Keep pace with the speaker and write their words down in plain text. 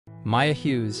Maya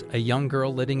Hughes, a young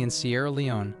girl living in Sierra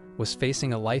Leone, was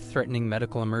facing a life-threatening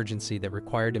medical emergency that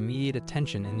required immediate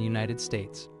attention in the United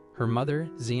States. Her mother,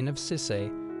 Zainab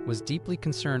Cissé, was deeply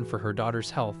concerned for her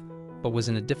daughter's health, but was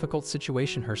in a difficult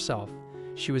situation herself.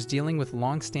 She was dealing with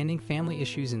long-standing family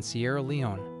issues in Sierra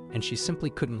Leone, and she simply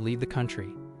couldn't leave the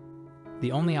country.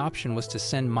 The only option was to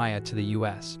send Maya to the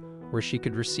US, where she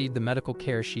could receive the medical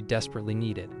care she desperately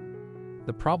needed.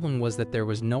 The problem was that there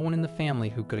was no one in the family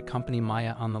who could accompany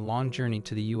Maya on the long journey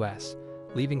to the US,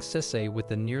 leaving Cissé with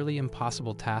the nearly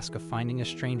impossible task of finding a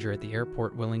stranger at the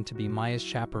airport willing to be Maya's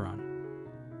chaperone.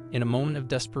 In a moment of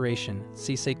desperation,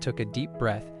 Cissé took a deep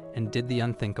breath and did the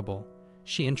unthinkable.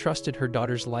 She entrusted her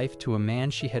daughter's life to a man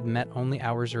she had met only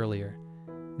hours earlier.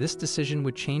 This decision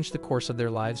would change the course of their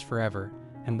lives forever,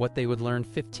 and what they would learn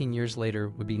 15 years later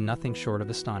would be nothing short of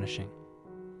astonishing.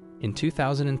 In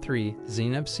 2003,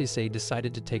 Zainab Cissé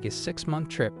decided to take a 6-month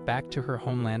trip back to her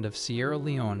homeland of Sierra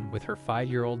Leone with her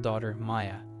 5-year-old daughter,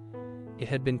 Maya. It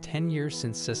had been 10 years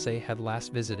since Cissé had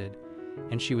last visited,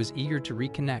 and she was eager to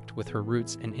reconnect with her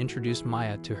roots and introduce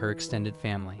Maya to her extended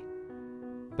family.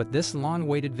 But this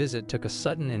long-awaited visit took a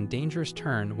sudden and dangerous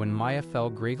turn when Maya fell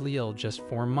gravely ill just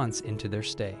 4 months into their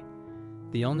stay.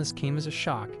 The illness came as a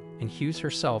shock, and Hughes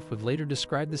herself would later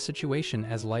describe the situation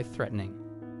as life-threatening.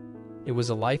 It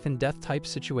was a life-and-death type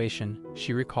situation,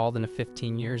 she recalled in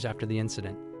 15 years after the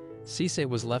incident. Cissé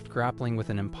was left grappling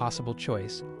with an impossible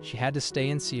choice. She had to stay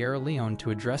in Sierra Leone to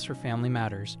address her family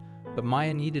matters, but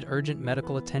Maya needed urgent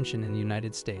medical attention in the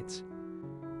United States.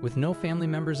 With no family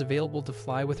members available to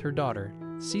fly with her daughter,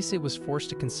 Cissé was forced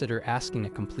to consider asking a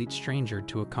complete stranger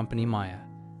to accompany Maya.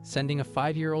 Sending a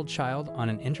 5-year-old child on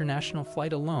an international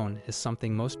flight alone is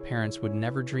something most parents would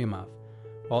never dream of.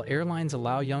 While airlines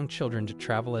allow young children to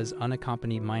travel as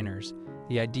unaccompanied minors,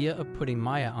 the idea of putting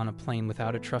Maya on a plane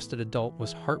without a trusted adult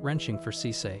was heart-wrenching for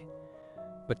Cissé.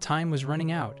 But time was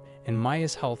running out, and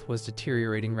Maya's health was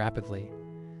deteriorating rapidly.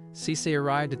 Cissé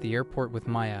arrived at the airport with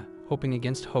Maya, hoping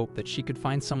against hope that she could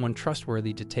find someone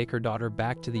trustworthy to take her daughter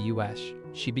back to the US.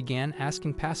 She began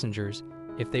asking passengers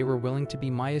if they were willing to be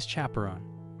Maya's chaperone.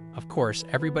 Of course,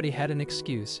 everybody had an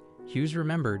excuse, Hughes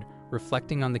remembered,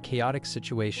 reflecting on the chaotic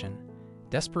situation.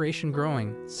 Desperation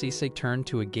growing, Cissé turned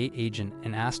to a gate agent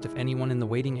and asked if anyone in the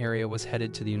waiting area was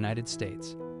headed to the United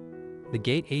States. The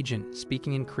gate agent,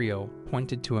 speaking in Creole,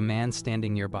 pointed to a man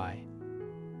standing nearby.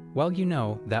 "Well, you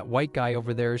know, that white guy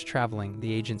over there is traveling,"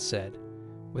 the agent said.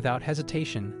 Without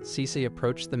hesitation, Cissé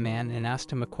approached the man and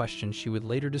asked him a question she would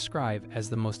later describe as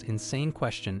the most insane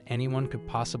question anyone could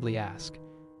possibly ask.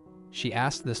 She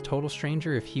asked this total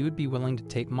stranger if he would be willing to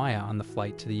take Maya on the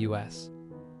flight to the US.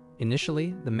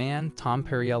 Initially, the man, Tom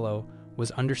Perriello, was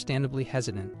understandably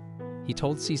hesitant. He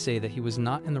told Cissé that he was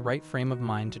not in the right frame of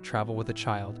mind to travel with a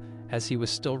child, as he was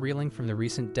still reeling from the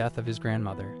recent death of his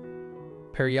grandmother.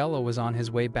 Perriello was on his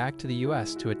way back to the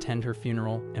US to attend her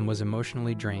funeral and was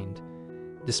emotionally drained.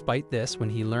 Despite this,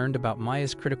 when he learned about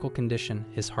Maya's critical condition,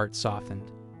 his heart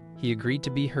softened. He agreed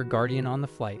to be her guardian on the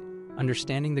flight,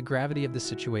 understanding the gravity of the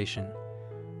situation.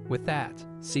 With that,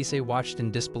 Cissé watched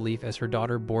in disbelief as her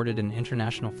daughter boarded an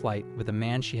international flight with a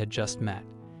man she had just met.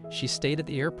 She stayed at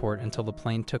the airport until the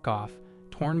plane took off,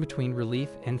 torn between relief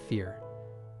and fear.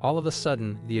 All of a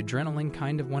sudden, the adrenaline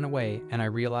kind of went away, and I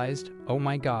realized, oh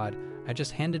my God, I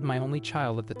just handed my only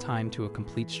child at the time to a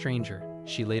complete stranger,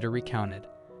 she later recounted.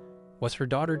 Was her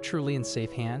daughter truly in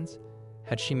safe hands?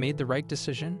 Had she made the right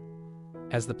decision?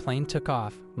 As the plane took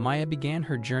off, Maya began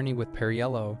her journey with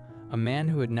Perriello, a man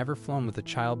who had never flown with a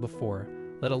child before,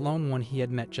 let alone one he had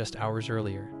met just hours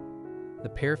earlier. The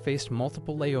pair faced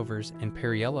multiple layovers, and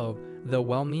Perriello, though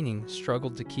well-meaning,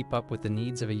 struggled to keep up with the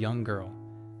needs of a young girl.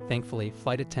 Thankfully,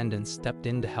 flight attendants stepped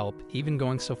in to help, even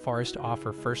going so far as to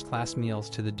offer first-class meals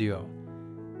to the duo.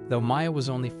 Though Maya was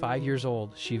only 5 years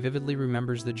old, she vividly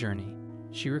remembers the journey.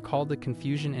 She recalled the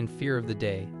confusion and fear of the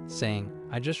day, saying,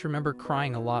 "I just remember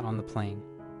crying a lot on the plane."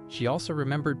 She also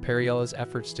remembered Perriello's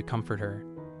efforts to comfort her.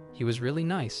 "He was really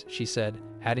nice," she said,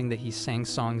 adding that he sang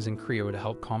songs in Creole to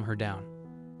help calm her down.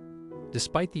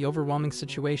 Despite the overwhelming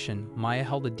situation, Maya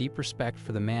held a deep respect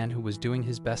for the man who was doing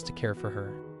his best to care for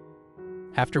her.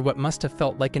 After what must have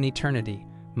felt like an eternity,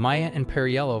 Maya and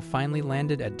Perriello finally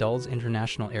landed at Dulles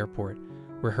International Airport,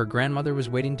 where her grandmother was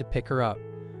waiting to pick her up.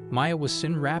 Maya was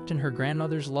soon wrapped in her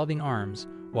grandmother's loving arms,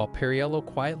 while Perriello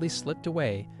quietly slipped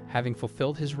away, having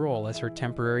fulfilled his role as her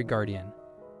temporary guardian.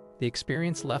 The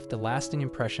experience left a lasting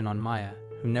impression on Maya,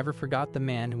 who never forgot the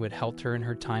man who had helped her in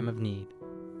her time of need.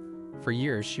 For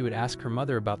years, she would ask her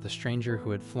mother about the stranger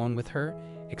who had flown with her,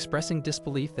 expressing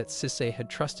disbelief that Cissé had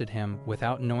trusted him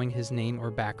without knowing his name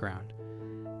or background.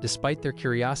 Despite their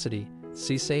curiosity,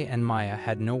 Cisse and Maya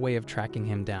had no way of tracking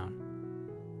him down.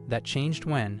 That changed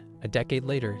when, a decade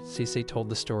later, Cisse told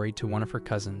the story to one of her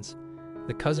cousins.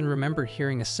 The cousin remembered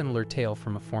hearing a similar tale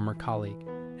from a former colleague,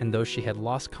 and though she had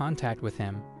lost contact with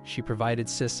him, she provided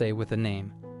Cisse with a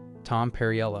name, Tom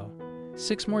Perriello.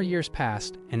 6 more years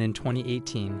passed, and in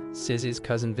 2018, Cisse's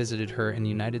cousin visited her in the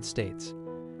United States.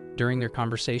 During their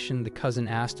conversation, the cousin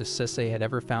asked if Cisse had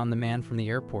ever found the man from the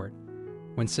airport.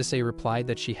 When Cisse replied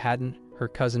that she hadn't, her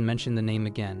cousin mentioned the name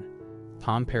again,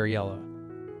 Tom Perriello.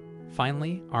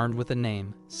 Finally, armed with a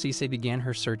name, Cisse began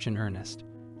her search in earnest.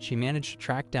 She managed to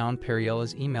track down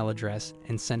Perriello's email address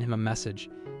and sent him a message,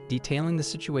 detailing the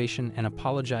situation and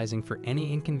apologizing for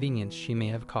any inconvenience she may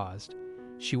have caused.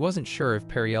 She wasn't sure if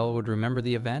Perriello would remember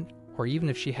the event or even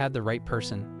if she had the right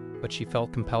person, but she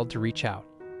felt compelled to reach out.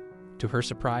 To her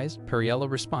surprise, Perriello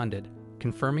responded,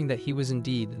 confirming that he was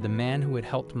indeed the man who had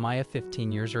helped Maya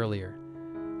 15 years earlier.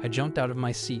 "I jumped out of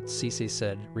my seat," Cisse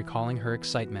said, recalling her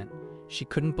excitement. She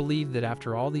couldn't believe that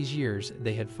after all these years,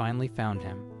 they had finally found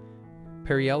him.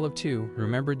 Perriello, too,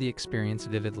 remembered the experience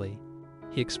vividly.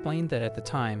 He explained that at the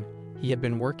time, he had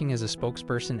been working as a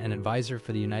spokesperson and advisor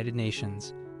for the United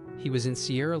Nations. He was in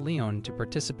Sierra Leone to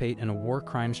participate in a war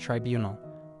crimes tribunal,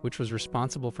 which was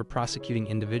responsible for prosecuting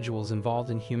individuals involved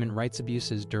in human rights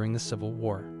abuses during the Civil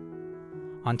War.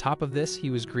 On top of this, he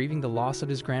was grieving the loss of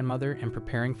his grandmother and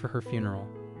preparing for her funeral.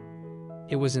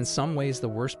 It was in some ways the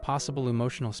worst possible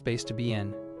emotional space to be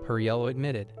in, Perriello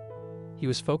admitted. He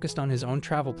was focused on his own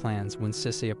travel plans when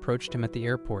Cisse approached him at the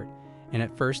airport, and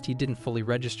at first he didn't fully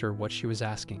register what she was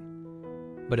asking.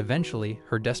 But eventually,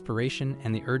 her desperation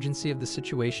and the urgency of the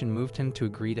situation moved him to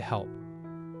agree to help.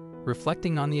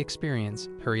 Reflecting on the experience,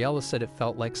 Perriello said it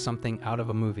felt like something out of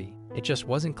a movie. It just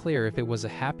wasn't clear if it was a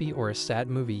happy or a sad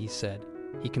movie, he said.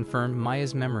 He confirmed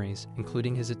Maya's memories,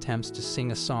 including his attempts to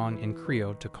sing a song in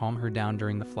Creole to calm her down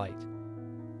during the flight.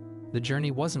 The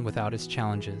journey wasn't without its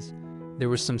challenges. There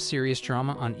was some serious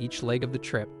drama on each leg of the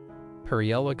trip,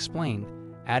 Perriello explained,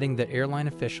 adding that airline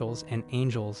officials and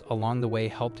angels along the way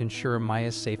helped ensure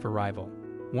Maya's safe arrival.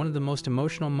 One of the most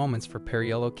emotional moments for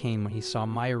Perriello came when he saw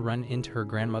Maya run into her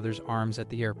grandmother's arms at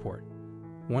the airport.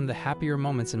 "One of the happier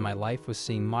moments in my life was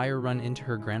seeing Maya run into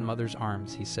her grandmother's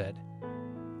arms," he said.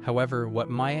 However, what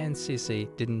Maya and Cisse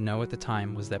didn't know at the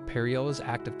time was that Perriello's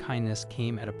act of kindness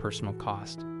came at a personal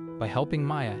cost. By helping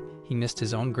Maya, he missed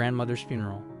his own grandmother's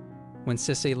funeral. When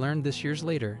Cisse learned this years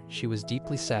later, she was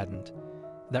deeply saddened.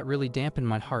 "That really dampened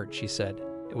my heart," she said.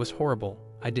 "It was horrible.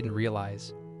 I didn't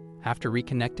realize." After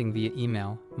reconnecting via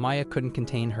email, Maya couldn't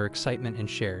contain her excitement and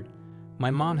shared, "My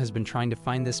mom has been trying to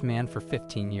find this man for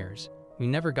 15 years. We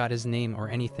never got his name or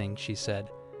anything," she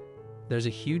said. "There's a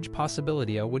huge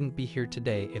possibility I wouldn't be here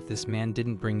today if this man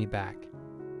didn't bring me back."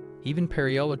 Even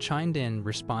Perriello chimed in,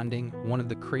 responding, "One of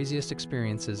the craziest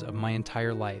experiences of my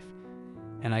entire life,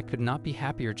 and I could not be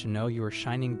happier to know you are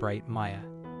shining bright, Maya."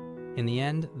 In the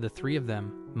end, the three of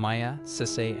them, Maya,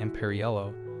 Cisse, and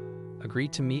Perriello,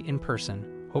 agreed to meet in person,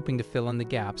 hoping to fill in the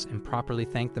gaps and properly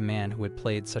thank the man who had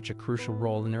played such a crucial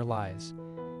role in their lives.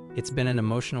 "It's been an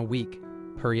emotional week,"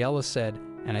 Perriello said,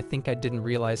 "and I think I didn't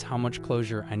realize how much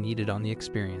closure I needed on the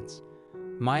experience."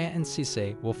 Maya and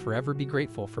Cisse will forever be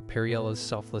grateful for Perriello's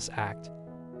selfless act.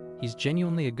 "He's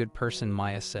genuinely a good person,"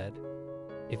 Maya said.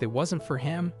 "If it wasn't for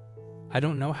him, I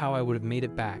don't know how I would have made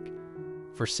it back."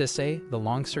 For Cisse, the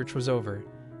long search was over,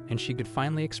 and she could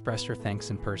finally express her thanks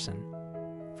in person.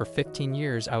 "For 15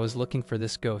 years I was looking for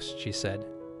this ghost," she said.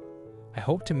 "I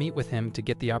hope to meet with him to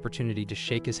get the opportunity to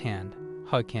shake his hand,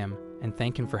 hug him, and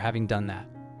thank him for having done that."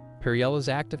 Perriello's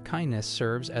act of kindness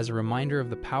serves as a reminder of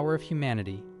the power of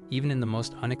humanity, even in the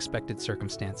most unexpected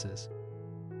circumstances.